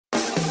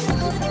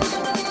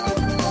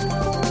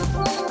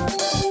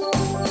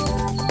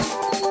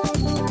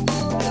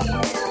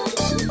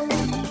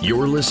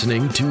You're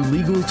listening to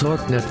Legal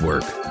Talk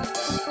Network.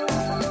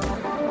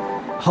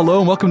 Hello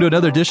and welcome to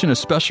another edition of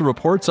Special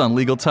Reports on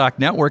Legal Talk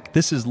Network.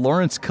 This is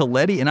Lawrence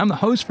Coletti, and I'm the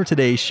host for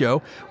today's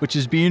show, which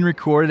is being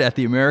recorded at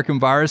the American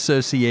Bar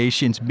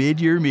Association's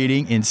mid-year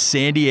meeting in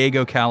San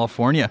Diego,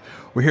 California.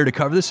 We're here to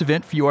cover this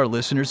event for you, our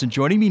listeners, and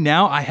joining me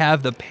now, I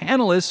have the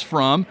panelists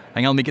from,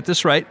 hang on, let me get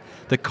this right,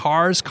 the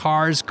Cars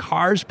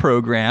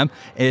program.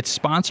 It's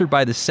sponsored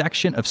by the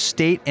Section of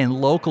State and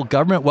Local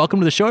Government. Welcome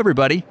to the show,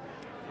 everybody.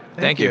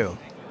 Thank you.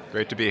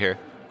 Great to be here.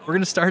 We're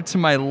going to start to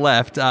my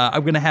left.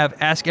 I'm going to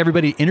ask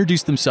everybody to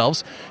introduce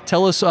themselves.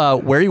 Tell us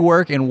where you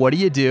work and what do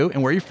you do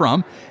and where you're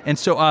from. And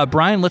so,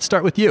 Brian, let's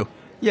start with you.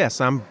 Yes,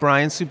 I'm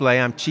Brian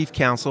Sublé. I'm Chief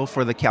Counsel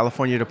for the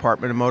California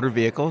Department of Motor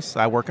Vehicles.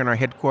 I work in our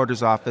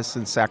headquarters office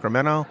in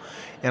Sacramento,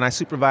 and I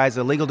supervise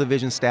a legal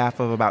division staff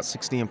of about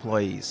 60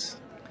 employees.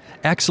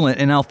 Excellent.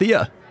 And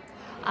Althea?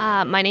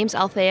 My name's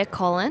Althea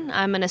Cullen.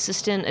 I'm an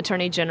Assistant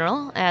Attorney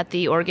General at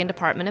the Oregon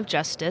Department of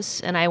Justice,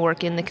 and I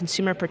work in the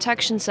Consumer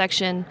Protection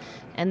section,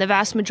 and the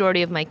vast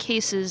majority of my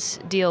cases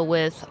deal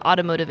with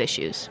automotive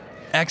issues.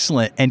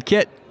 Excellent. And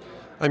Kit?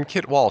 I'm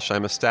Kit Walsh.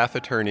 I'm a staff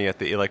attorney at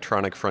the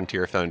Electronic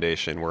Frontier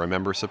Foundation. We're a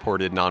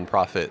member-supported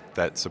nonprofit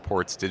that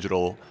supports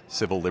digital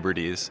civil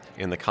liberties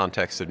in the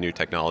context of new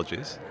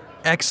technologies.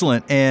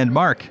 Excellent. And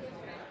Mark?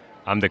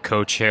 I'm the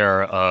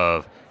co-chair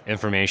of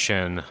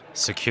Information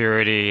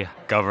Security,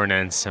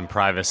 Governance, and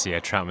Privacy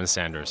at Troutman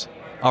Sanders.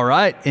 All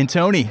right. And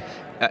Tony?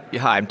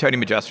 Hi, I'm Tony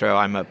Magistro.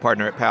 I'm a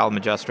partner at Powell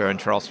Magistro in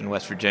Charleston,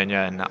 West Virginia,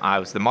 and I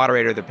was the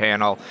moderator of the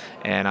panel,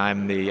 and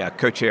I'm the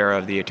co-chair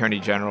of the Attorney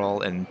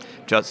General and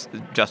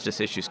Justice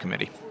Issues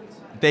Committee.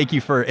 Thank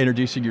you for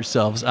introducing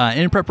yourselves.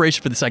 In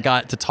preparation for this, I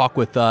got to talk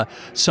with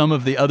some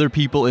of the other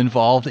people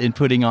involved in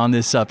putting on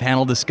this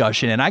panel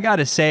discussion, and I got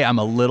to say I'm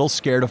a little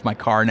scared of my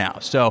car now.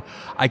 So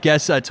I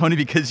guess, Tony,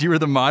 because you were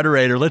the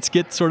moderator, let's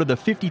get sort of the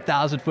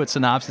 50,000-foot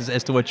synopsis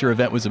as to what your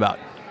event was about.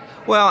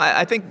 Well,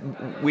 I think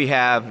we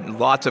have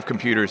lots of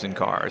computers in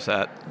cars.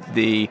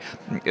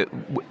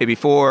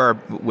 Before,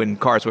 when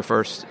cars were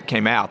first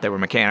came out, they were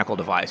mechanical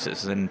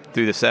devices. And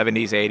through the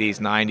 70s, 80s,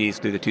 90s,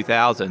 through the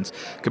 2000s,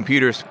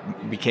 computers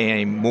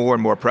became more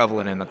and more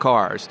prevalent in the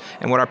cars.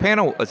 And what our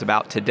panel is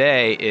about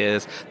today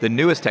is the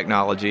newest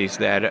technologies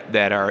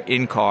that are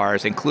in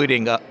cars,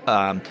 including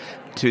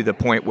to the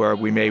point where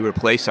we may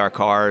replace our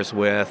cars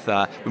with,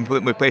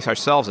 replace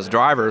ourselves as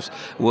drivers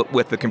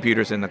with the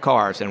computers in the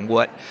cars, and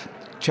what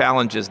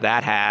challenges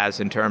that has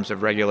in terms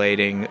of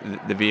regulating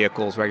the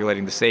vehicles,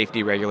 regulating the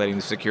safety, regulating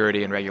the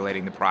security, and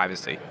regulating the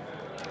privacy.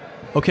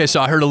 Okay, so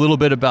I heard a little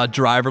bit about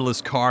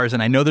driverless cars,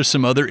 and I know there's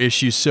some other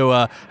issues. So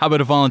how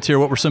about a volunteer?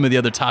 What were some of the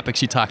other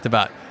topics you talked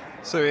about?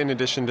 So in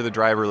addition to the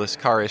driverless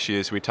car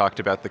issues, we talked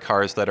about the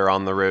cars that are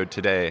on the road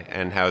today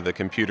and how the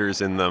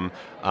computers in them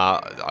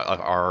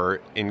are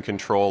in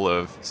control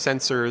of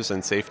sensors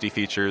and safety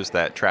features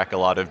that track a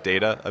lot of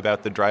data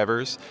about the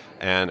drivers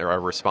and are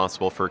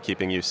responsible for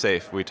keeping you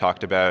safe. We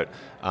talked about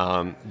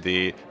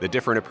the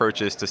different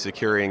approaches to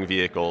securing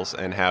vehicles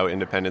and how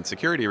independent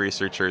security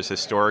researchers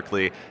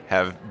historically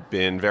have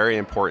been very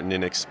important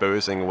in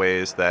exposing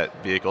ways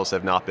that vehicles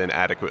have not been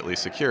adequately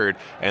secured,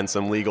 and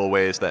some legal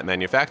ways that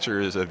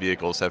manufacturers of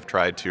vehicles have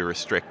tried to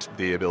restrict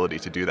the ability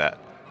to do that.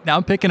 Now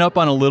I'm picking up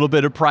on a little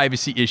bit of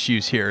privacy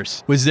issues here.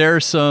 Was there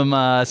some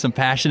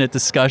passionate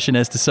discussion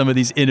as to some of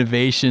these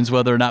innovations,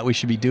 whether or not we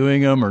should be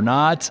doing them or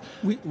not?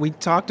 We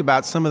talked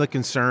about some of the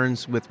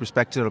concerns with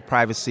respect to the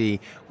privacy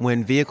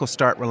when vehicles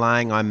start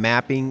relying on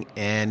mapping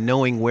and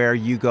knowing where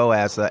you go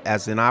as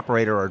an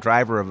operator or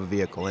driver of a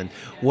vehicle, and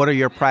what are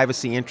your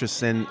privacy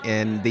interests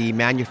in the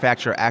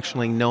manufacturer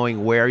actually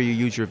knowing where you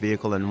use your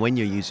vehicle and when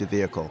you use your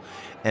vehicle,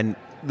 and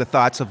the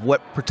thoughts of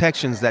what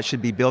protections that should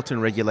be built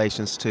in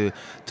regulations to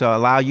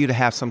allow you to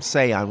have some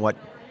say on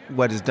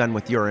what is done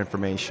with your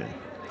information.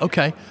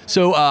 Okay,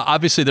 so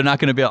obviously they're not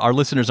going to be, our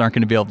listeners aren't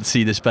going to be able to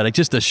see this, but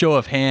just a show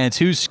of hands,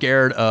 who's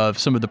scared of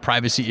some of the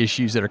privacy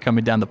issues that are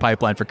coming down the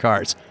pipeline for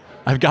cars?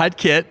 I've got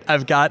Kit,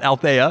 I've got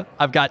Althea,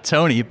 I've got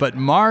Tony, but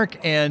Mark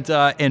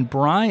and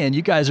Brian,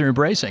 you guys are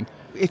embracing.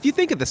 If you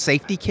think of the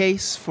safety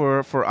case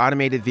for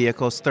automated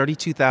vehicles,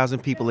 32,000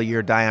 people a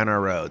year die on our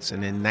roads,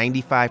 and in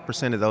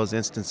 95% of those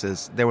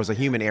instances, there was a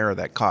human error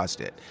that caused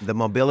it. The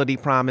mobility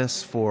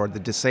promise for the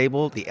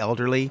disabled, the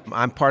elderly,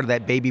 I'm part of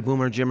that baby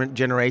boomer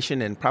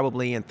generation, and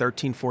probably in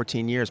 13,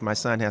 14 years, my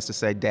son has to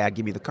say, Dad,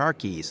 give me the car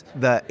keys.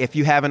 If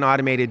you have an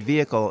automated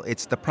vehicle,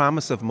 it's the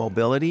promise of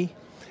mobility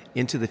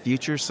into the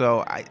future,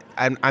 so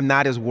I'm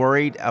not as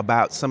worried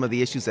about some of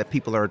the issues that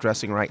people are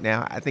addressing right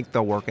now. I think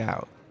they'll work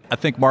out. I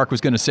think Mark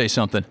was going to say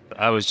something.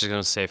 I was just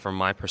going to say, from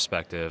my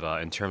perspective,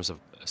 in terms of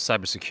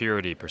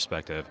cybersecurity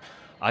perspective,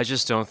 I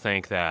just don't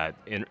think that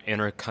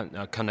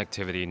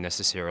interconnectivity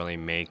necessarily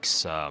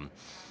makes the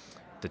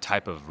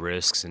type of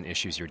risks and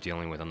issues you're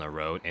dealing with on the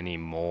road any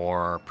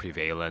more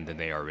prevalent than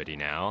they are already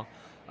now.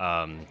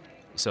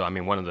 So, I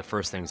mean, one of the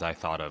first things I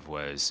thought of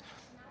was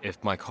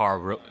if my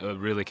car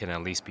really can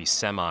at least be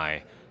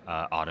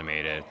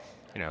semi-automated,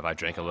 if I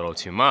drank a little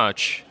too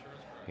much,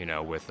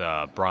 with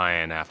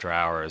Brian after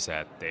hours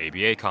at the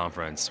ABA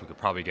conference, we could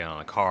probably get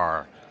on a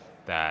car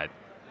that,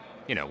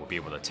 will be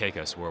able to take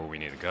us where we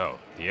need to go,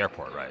 the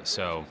airport, right?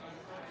 So,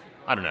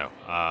 I don't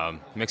know,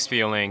 mixed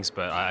feelings,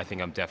 but I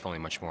think I'm definitely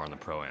much more on the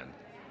pro end.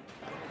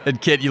 And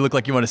Kit, you look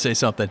like you want to say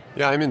something.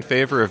 Yeah, I'm in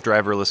favor of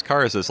driverless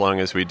cars as long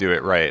as we do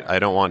it right. I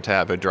don't want to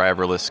have a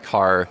driverless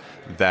car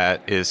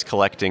that is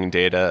collecting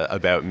data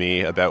about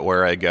me, about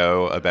where I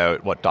go,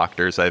 about what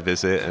doctors I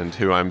visit and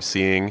who I'm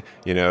seeing,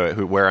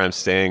 where I'm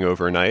staying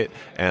overnight,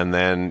 and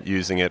then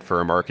using it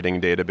for a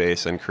marketing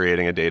database and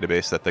creating a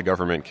database that the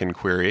government can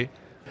query.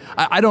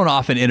 I don't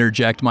often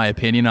interject my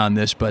opinion on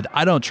this, but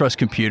I don't trust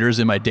computers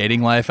in my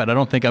dating life, and I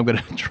don't think I'm going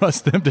to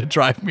trust them to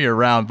drive me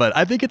around, but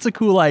I think it's a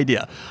cool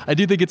idea. I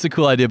do think it's a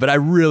cool idea, but I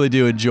really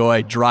do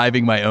enjoy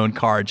driving my own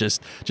car,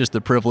 just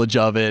the privilege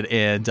of it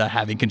and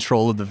having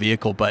control of the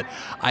vehicle. But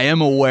I am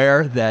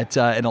aware that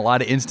in a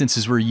lot of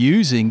instances, we're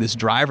using this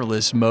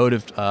driverless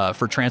mode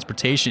for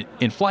transportation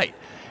in flight.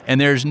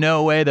 And there's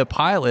no way the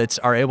pilots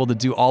are able to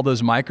do all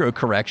those micro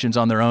corrections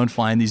on their own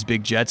flying these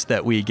big jets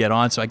that we get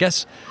on. So I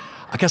guess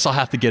I'll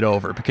have to get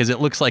over it because it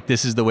looks like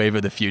this is the wave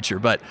of the future.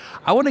 But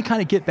I want to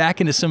kind of get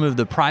back into some of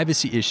the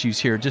privacy issues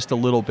here just a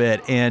little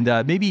bit and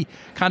maybe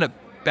kind of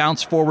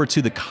bounce forward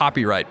to the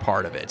copyright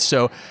part of it.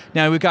 So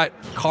now we've got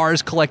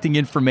cars collecting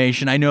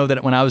information. I know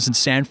that when I was in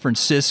San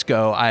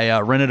Francisco, I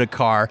rented a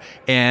car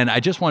and I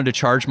just wanted to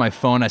charge my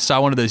phone. I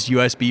saw one of those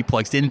USB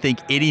plugs, didn't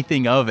think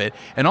anything of it.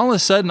 And all of a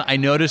sudden I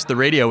noticed the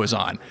radio was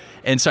on.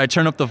 And so I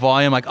turned up the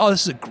volume like, oh,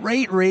 this is a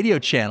great radio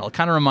channel. It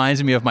kind of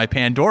reminds me of my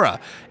Pandora.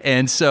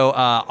 And so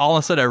all of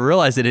a sudden I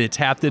realized that it had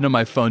tapped into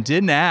my phone,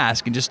 didn't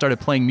ask, and just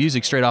started playing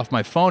music straight off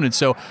my phone. And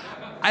so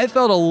I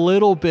felt a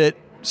little bit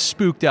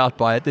spooked out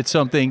by it, that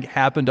something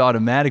happened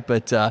automatic.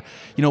 But,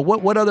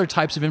 what other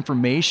types of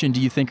information do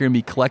you think are going to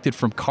be collected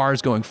from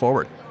cars going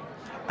forward?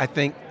 I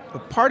think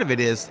part of it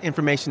is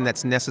information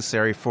that's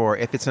necessary for,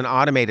 if it's an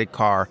automated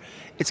car,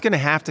 it's going to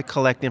have to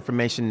collect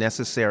information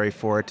necessary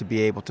for it to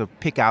be able to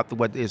pick out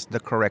what is the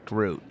correct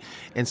route.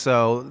 And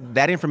so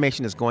that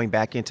information is going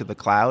back into the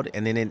cloud,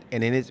 and then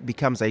it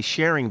becomes a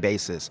sharing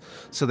basis.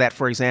 So that,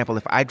 for example,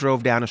 if I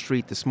drove down a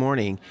street this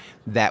morning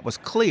that was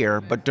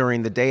clear, but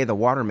during the day the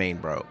water main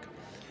broke,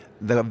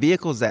 the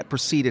vehicles that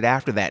proceeded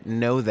after that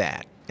know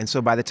that. And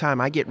so by the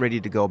time I get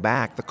ready to go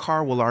back, the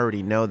car will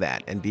already know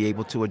that and be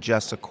able to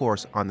adjust a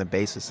course on the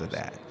basis of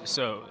that.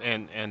 So,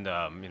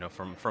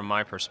 from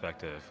my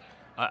perspective,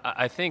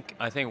 I think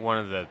one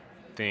of the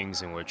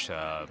things in which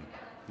a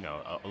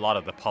lot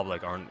of the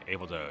public aren't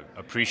able to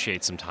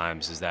appreciate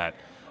sometimes is that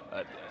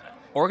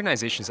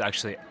organizations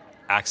actually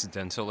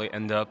accidentally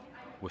end up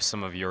with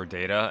some of your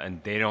data,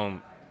 and they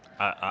don't.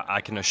 I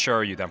can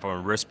assure you that from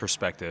a risk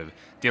perspective,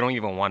 they don't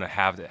even want to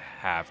have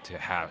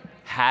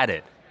had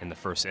it in the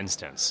first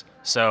instance.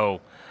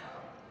 So,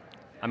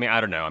 I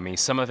don't know.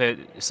 Some of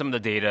the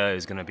data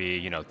is going to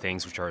be,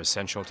 things which are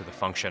essential to the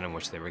function in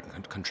which they were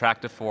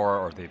contracted for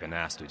or they've been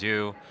asked to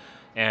do.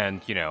 And,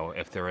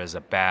 if there is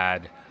a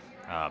bad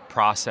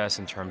process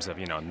in terms of,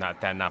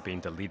 not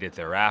being deleted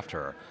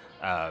thereafter,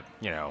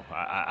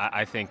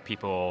 I think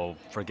people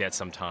forget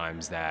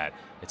sometimes that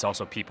it's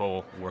also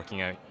people working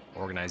at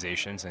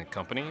organizations and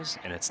companies,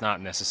 and it's not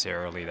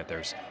necessarily that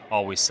there's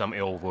always some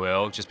ill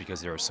will just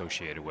because they're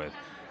associated with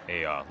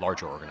a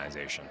larger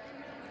organization.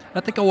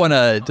 I think I want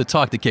to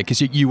talk to Kit because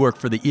you work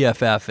for the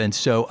EFF, and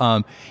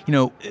so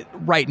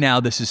right now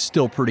this is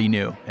still pretty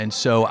new, and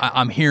so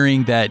I'm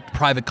hearing that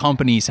private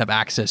companies have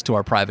access to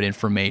our private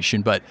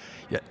information, but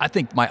I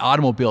think my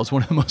automobile is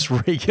one of the most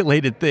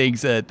regulated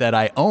things that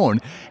I own,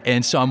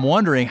 and so I'm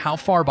wondering how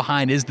far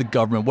behind is the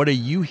government? What are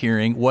you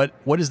hearing? What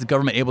is the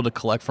government able to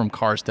collect from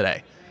cars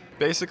today?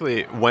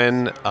 Basically,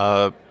 when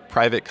a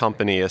private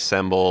company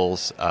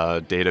assembles a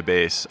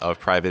database of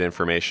private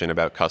information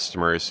about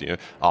customers,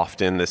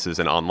 often this is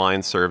an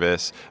online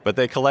service, but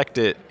they collect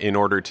it in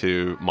order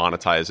to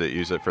monetize it,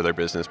 use it for their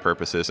business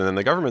purposes, and then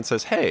the government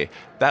says, hey,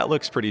 that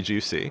looks pretty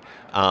juicy.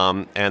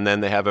 And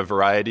then they have a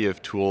variety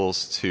of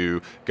tools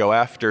to go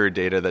after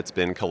data that's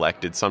been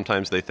collected.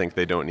 Sometimes they think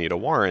they don't need a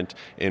warrant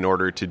in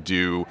order to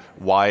do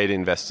wide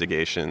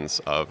investigations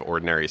of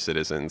ordinary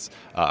citizens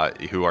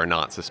who are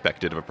not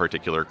suspected of a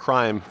particular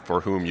crime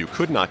for whom you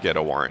could not get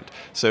a warrant.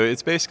 So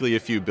it's basically,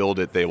 if you build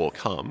it, they will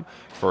come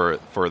for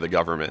the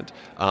government.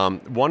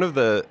 One of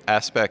the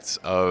aspects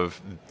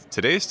of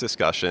today's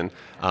discussion,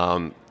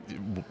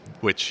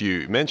 which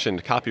you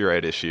mentioned,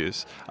 copyright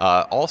issues,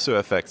 also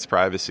affects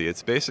privacy.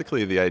 It's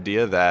basically the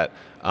idea that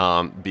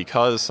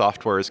because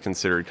software is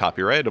considered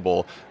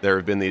copyrightable, there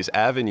have been these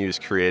avenues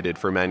created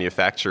for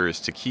manufacturers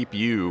to keep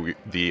you,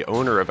 the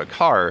owner of a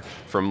car,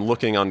 from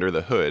looking under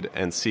the hood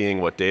and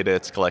seeing what data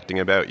it's collecting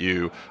about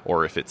you,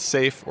 or if it's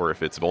safe, or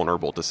if it's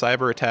vulnerable to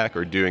cyber attack,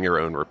 or doing your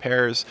own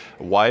repairs.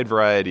 A wide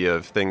variety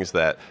of things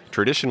that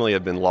traditionally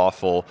have been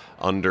lawful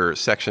under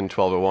Section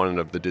 1201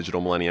 of the Digital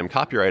Millennium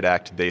Copyright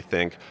Act, they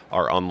think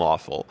are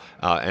unlawful.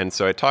 And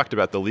so I talked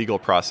about the legal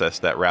process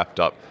that wrapped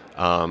up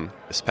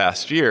this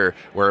past year,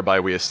 whereby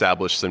we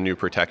established some new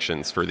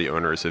protections for the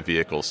owners of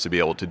vehicles to be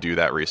able to do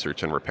that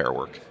research and repair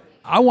work.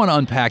 I want to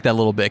unpack that a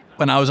little bit.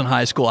 When I was in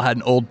high school, I had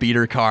an old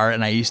beater car,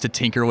 and I used to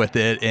tinker with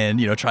it and,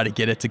 try to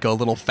get it to go a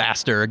little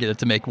faster, get it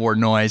to make more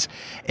noise.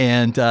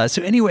 And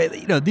so anyway,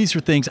 these are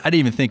things I didn't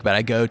even think about.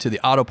 I go to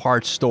the auto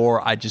parts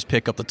store. I just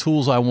pick up the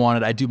tools I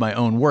wanted. I do my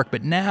own work.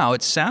 But now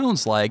it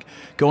sounds like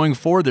going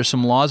forward, there's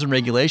some laws and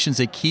regulations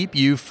that keep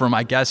you from,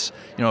 I guess,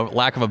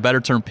 lack of a better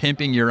term,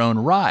 pimping your own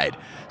ride.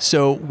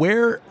 So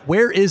where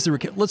is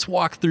let's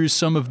walk through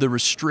some of the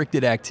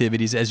restricted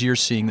activities as you're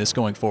seeing this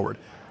going forward.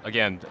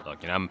 Again, look,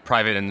 I'm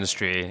private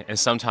industry, and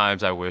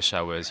sometimes I wish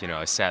I was,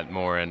 I sat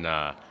more in,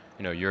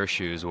 your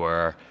shoes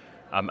where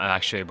I'm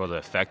actually able to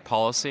affect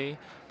policy.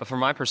 But from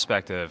my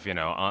perspective,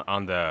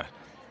 on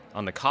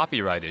the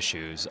copyright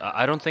issues,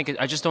 I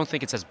just don't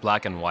think it's as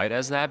black and white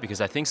as that, because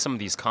I think some of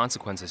these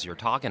consequences you're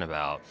talking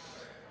about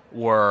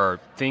were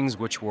things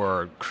which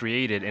were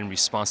created in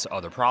response to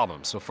other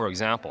problems. So, for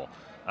example,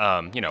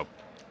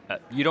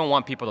 you don't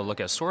want people to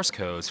look at source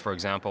codes, for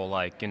example,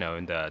 like, in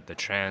the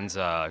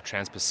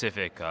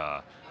Trans-Pacific,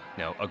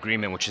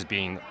 agreement, which is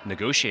being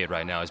negotiated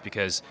right now, is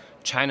because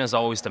China is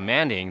always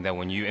demanding that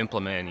when you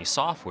implement any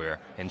software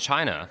in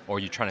China,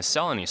 or you're trying to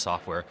sell any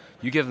software,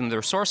 you give them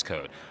their source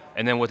code.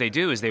 And then what they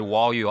do is they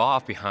wall you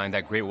off behind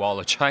that Great Wall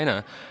of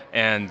China,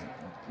 and,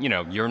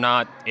 you're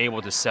not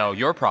able to sell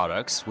your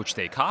products, which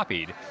they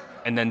copied,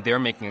 and then they're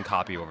making a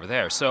copy over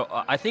there. So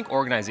I think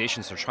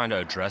organizations are trying to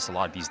address a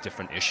lot of these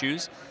different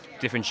issues,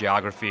 different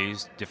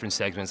geographies, different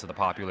segments of the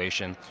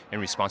population in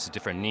response to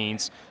different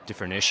needs,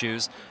 different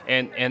issues.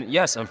 And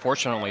yes,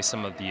 unfortunately,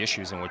 some of the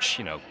issues in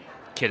which,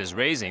 Kit is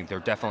raising, they're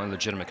definitely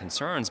legitimate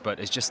concerns, but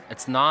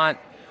it's not,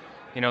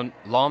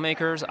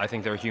 lawmakers, I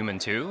think they're human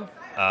too,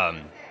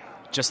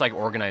 just like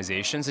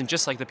organizations and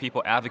just like the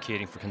people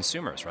advocating for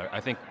consumers, right?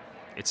 I think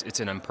it's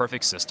an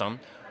imperfect system,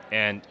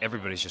 and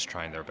everybody's just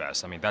trying their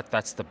best. I mean,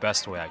 that's the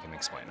best way I can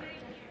explain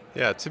it.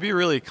 Yeah, to be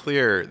really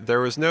clear, there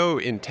was no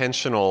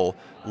intentional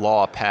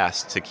law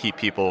passed to keep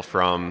people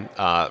from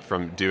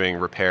doing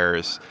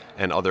repairs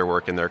and other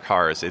work in their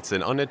cars. It's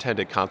an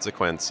unintended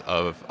consequence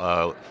of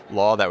a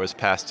law that was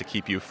passed to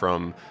keep you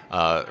from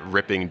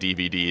ripping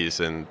DVDs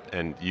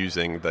and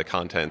using the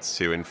contents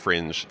to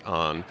infringe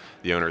on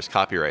the owner's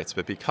copyrights.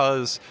 But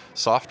because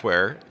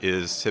software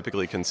is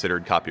typically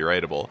considered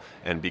copyrightable,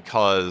 and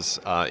because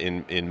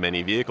in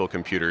many vehicle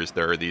computers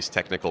there are these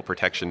technical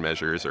protection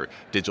measures or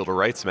digital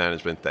rights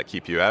management that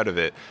keep you out of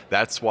it,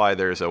 that's why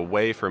there's a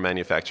way for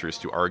manufacturers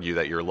to argue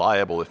that you're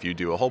liable if you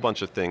do a whole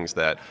bunch of things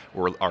that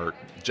are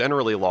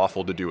generally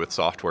lawful to do with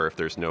software if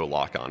there's no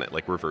lock on it,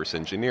 like reverse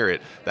engineer it.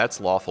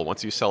 That's lawful.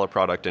 Once you sell a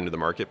product into the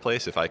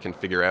marketplace, if I can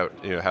figure out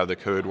how the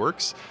code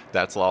works,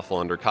 that's lawful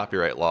under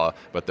copyright law,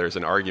 but there's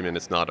an argument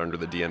it's not under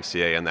the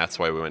DMCA, and that's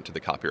why we went to the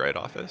Copyright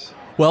Office.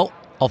 Well,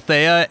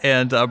 Althea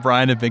and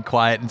Brian have been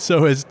quiet, and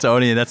so has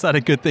Tony, and that's not a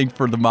good thing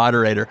for the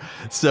moderator.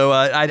 So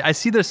I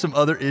see there's some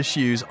other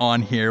issues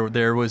on here.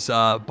 There was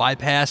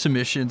bypass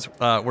emissions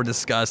were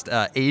discussed,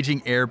 aging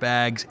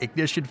airbags,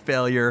 ignition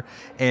failure,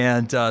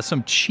 and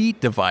some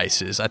cheat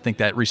devices. I think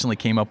that recently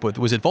came up with,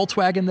 was it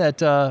Volkswagen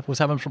that was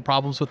having some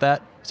problems with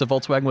that? Was it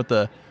Volkswagen with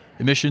the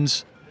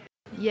emissions?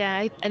 Yeah,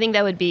 I think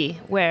that would be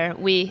where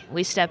we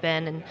step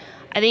in, and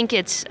I think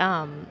it's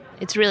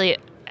really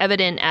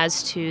evident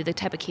as to the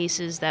type of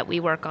cases that we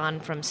work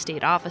on from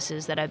state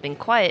offices that have been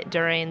quiet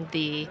during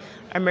the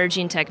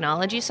emerging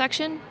technology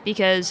section,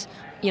 because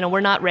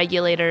we're not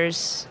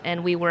regulators,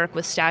 and we work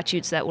with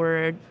statutes that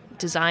were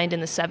designed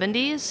in the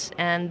 70s,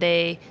 and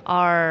they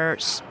are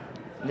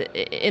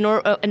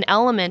an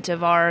element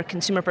of our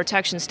consumer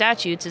protection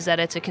statutes is that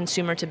it's a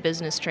consumer to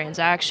business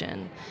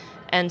transaction.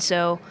 And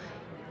so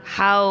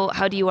how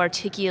do you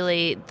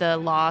articulate the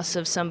loss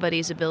of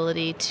somebody's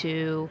ability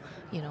to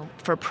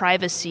for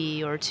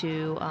privacy, or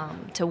to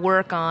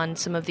work on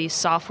some of these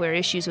software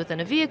issues within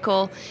a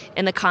vehicle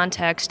in the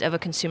context of a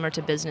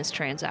consumer-to-business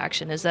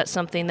transaction? Is that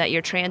something that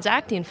you're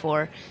transacting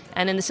for?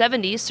 And in the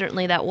 70s,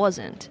 certainly that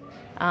wasn't.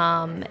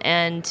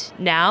 And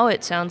now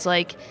it sounds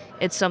like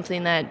it's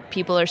something that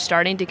people are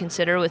starting to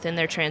consider within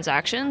their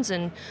transactions,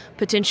 and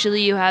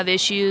potentially you have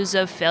issues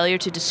of failure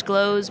to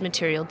disclose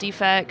material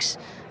defects.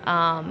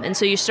 And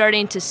so you're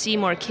starting to see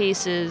more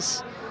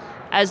cases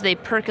as they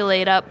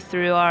percolate up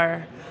through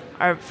our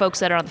folks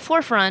that are on the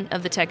forefront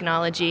of the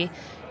technology.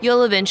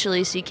 You'll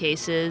eventually see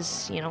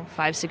cases,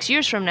 5-6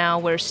 years from now,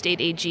 where state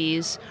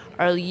AGs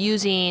are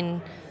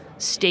using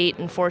state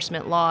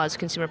enforcement laws,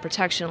 consumer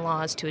protection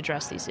laws, to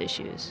address these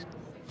issues.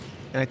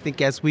 And I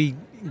think as we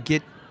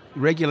get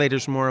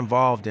regulators more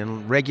involved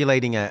in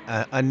regulating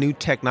a new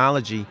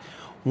technology,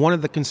 one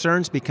of the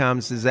concerns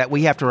becomes is that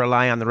we have to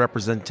rely on the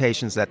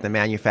representations that the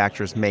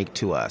manufacturers make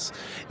to us.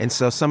 And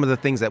so some of the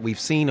things that we've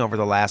seen over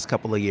the last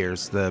couple of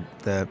years, the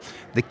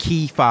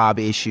key fob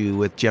issue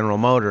with General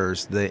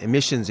Motors, the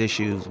emissions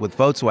issues with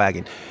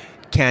Volkswagen,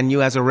 can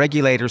you as a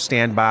regulator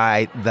stand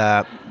by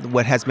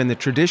what has been the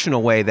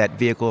traditional way that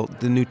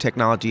the new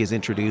technology is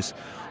introduced,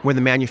 where the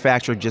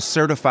manufacturer just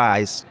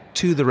certifies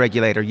to the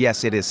regulator,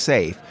 yes, it is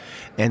safe.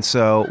 And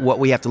so what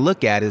we have to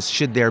look at is,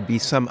 should there be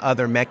some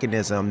other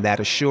mechanism that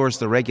assures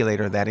the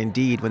regulator that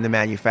indeed when the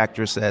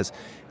manufacturer says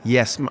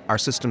yes, our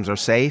systems are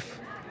safe.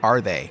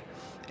 Are they?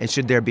 And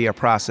should there be a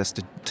process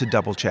to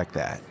double check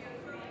that?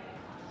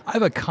 I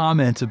have a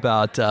comment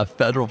about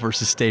federal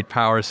versus state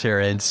powers here.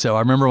 And so I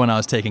remember when I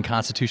was taking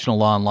constitutional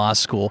law in law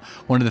school,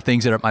 one of the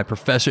things that my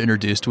professor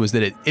introduced was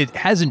that it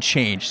hasn't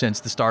changed since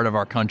the start of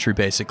our country,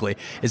 basically,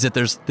 is that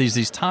there's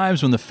these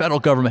times when the federal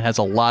government has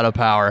a lot of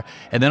power,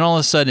 and then all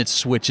of a sudden it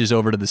switches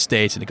over to the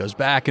states and it goes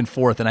back and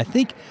forth. And I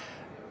think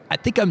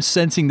I'm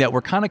sensing that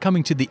we're kind of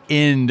coming to the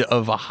end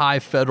of a high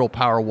federal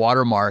power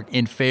watermark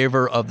in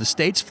favor of the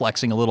states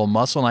flexing a little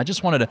muscle. And I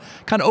just wanted to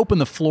kind of open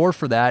the floor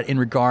for that in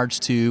regards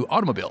to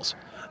automobiles.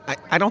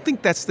 I don't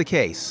think that's the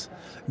case,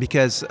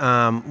 because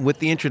with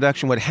the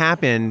introduction, what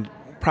happened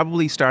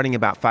probably starting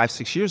about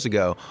 5-6 years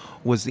ago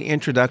was the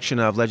introduction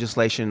of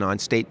legislation on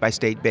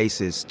state-by-state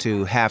basis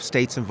to have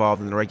states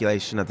involved in the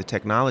regulation of the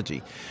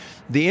technology.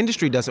 The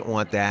industry doesn't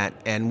want that,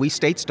 and we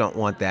states don't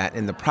want that.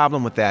 And the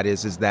problem with that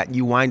is that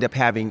you wind up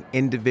having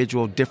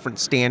individual different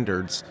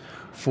standards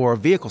for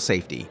vehicle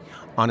safety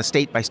on a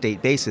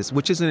state-by-state basis,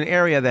 which is an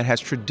area that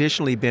has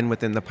traditionally been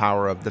within the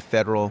power of the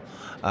federal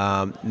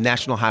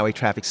National Highway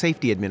Traffic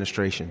Safety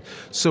Administration.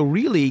 So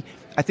really,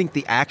 I think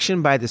the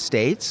action by the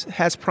states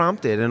has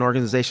prompted an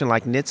organization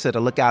like NHTSA to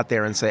look out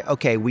there and say,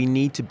 okay, we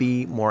need to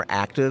be more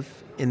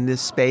active in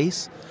this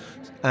space.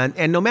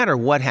 And no matter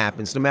what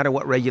happens, no matter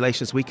what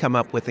regulations we come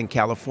up with in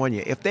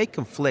California, if they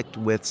conflict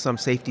with some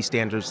safety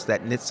standards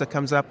that NHTSA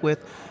comes up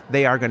with,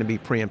 they are going to be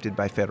preempted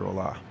by federal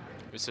law.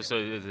 So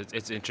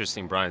it's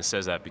interesting Brian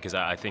says that, because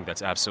I think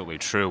that's absolutely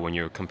true when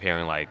you're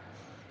comparing like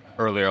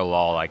earlier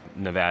law like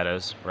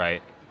Nevada's,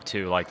 right,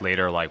 to like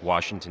later like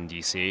Washington,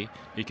 D.C.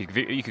 You could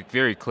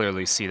very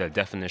clearly see the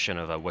definition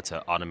of what's an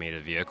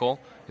automated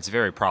vehicle. It's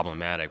very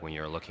problematic when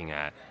you're looking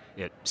at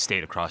it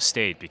state across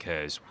state,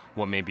 because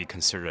what may be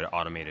considered an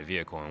automated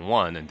vehicle in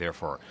one, and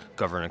therefore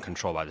governed and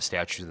controlled by the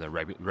statutes and the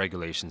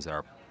regulations that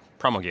are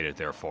promulgated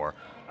therefore,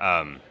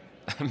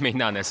 may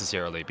not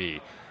necessarily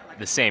be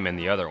the same in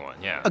the other one.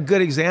 Yeah. A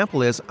good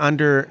example is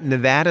under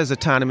Nevada's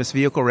autonomous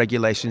vehicle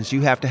regulations,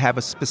 you have to have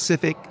a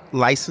specific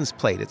license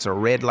plate. It's a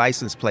red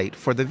license plate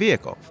for the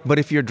vehicle. But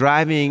if you're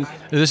driving...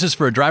 This is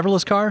for a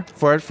driverless car?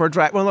 For a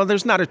drive. Well,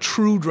 there's not a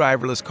true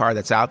driverless car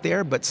that's out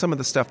there, but some of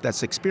the stuff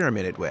that's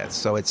experimented with.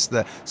 So it's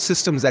the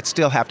systems that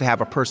still have to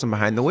have a person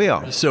behind the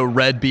wheel. So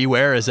red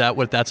beware, is that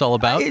what that's all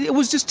about? It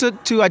was just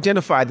to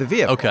identify the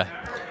vehicle. Okay.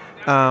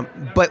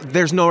 But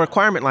there's no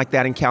requirement like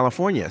that in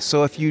California.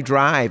 So if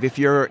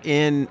you're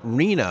in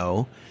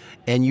Reno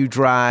and you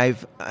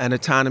drive an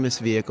autonomous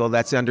vehicle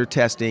that's under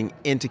testing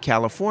into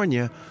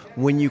California,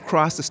 when you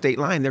cross the state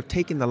line, they're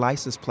taking the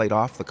license plate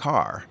off the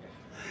car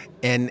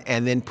and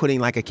then putting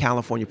like a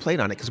California plate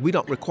on it, because we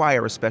don't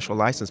require a special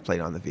license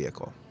plate on the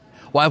vehicle.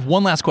 Well, I have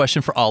one last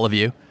question for all of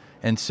you.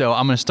 And so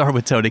I'm going to start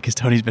with Tony, because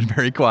Tony's been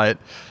very quiet.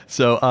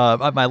 So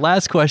my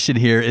last question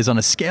here is, on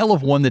a scale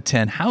of 1 to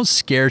 10, how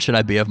scared should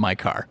I be of my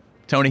car?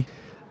 Tony?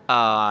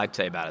 I'd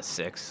say about a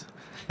 6.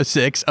 A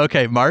 6.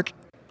 Okay, Mark?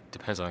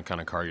 Depends on the kind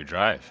of car you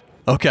drive.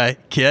 Okay,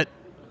 Kit?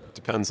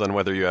 Depends on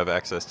whether you have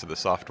access to the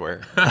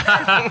software.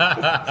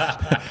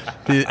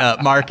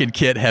 Mark and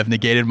Kit have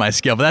negated my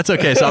skill, but that's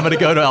okay. So I'm going to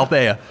go to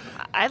Althea.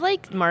 I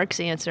like Mark's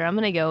answer. I'm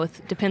going to go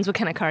with depends what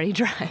kind of car you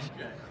drive.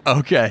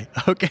 Okay,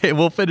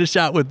 we'll finish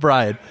out with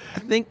Brian. I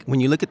think when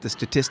you look at the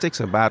statistics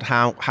about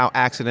how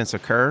accidents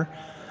occur,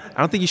 I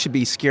don't think you should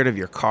be scared of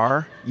your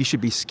car. You should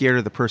be scared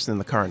of the person in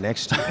the car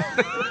next to you.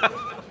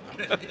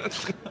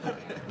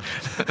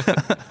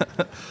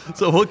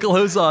 So we'll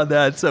close on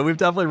that. So we've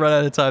definitely run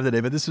out of time today,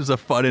 but this was a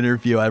fun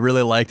interview. I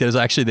really liked it. It was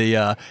actually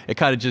it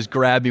kind of just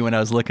grabbed me when I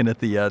was looking at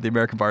the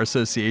American Bar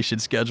Association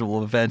schedule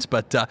of events.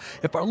 But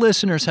if our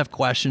listeners have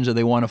questions or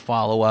they want to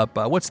follow up,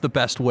 what's the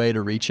best way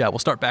to reach out? We'll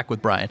start back with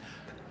Brian.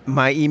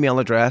 My email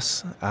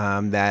address,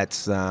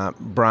 that's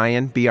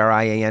Brian,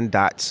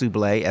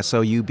 BRIAN.Soublet,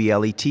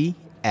 SOUBLET,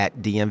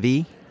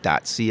 @dmv.ca.gov,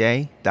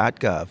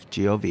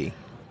 G-O-V.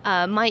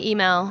 My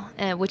email,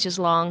 which is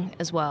long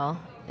as well,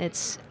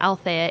 it's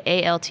Althea,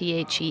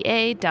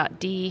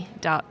 ALTHEA.D.colon,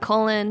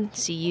 CULLEN,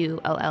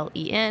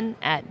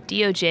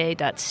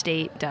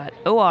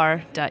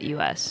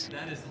 @doj.state.or.us.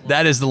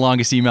 That is the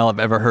longest email I've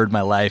ever heard in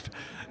my life.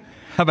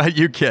 How about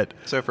you, Kit?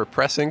 So for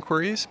press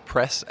inquiries,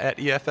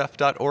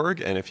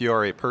 press@EFF.org. And if you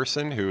are a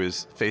person who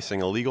is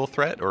facing a legal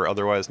threat or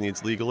otherwise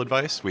needs legal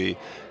advice, we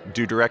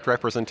do direct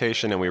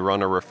representation and we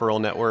run a referral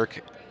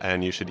network.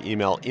 And you should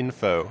email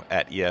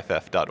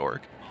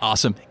info@EFF.org.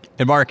 Awesome.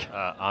 And Mark?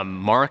 I'm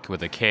Mark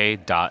with a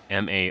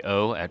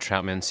K.MAO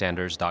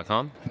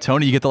 @TroutmanSanders.com.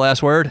 Tony, you get the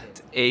last word?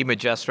 A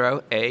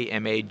Magestro,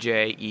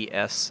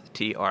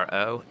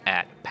 AMAJESTRO,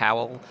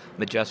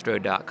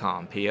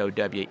 @PowellMagestro.com,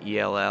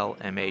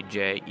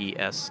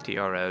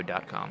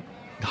 POWELLMAJESTRO.com.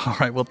 All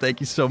right, well, thank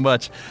you so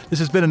much. This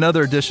has been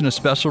another edition of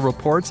Special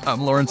Reports.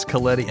 I'm Lawrence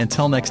Coletti.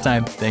 Until next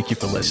time, thank you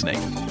for listening.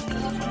 All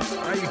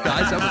right, you guys.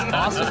 guys. That was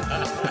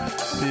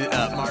awesome.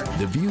 Mark.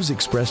 The views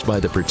expressed by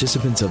the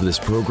participants of this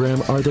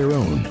program are their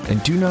own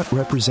and do not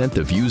represent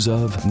the views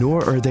of,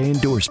 nor are they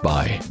endorsed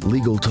by,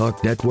 Legal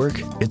Talk Network,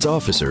 its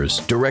officers,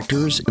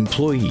 directors,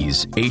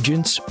 employees,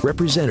 agents,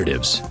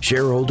 representatives,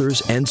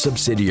 shareholders, and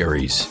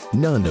subsidiaries.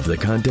 None of the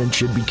content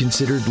should be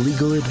considered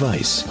legal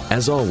advice.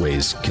 As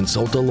always,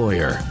 consult a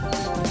lawyer.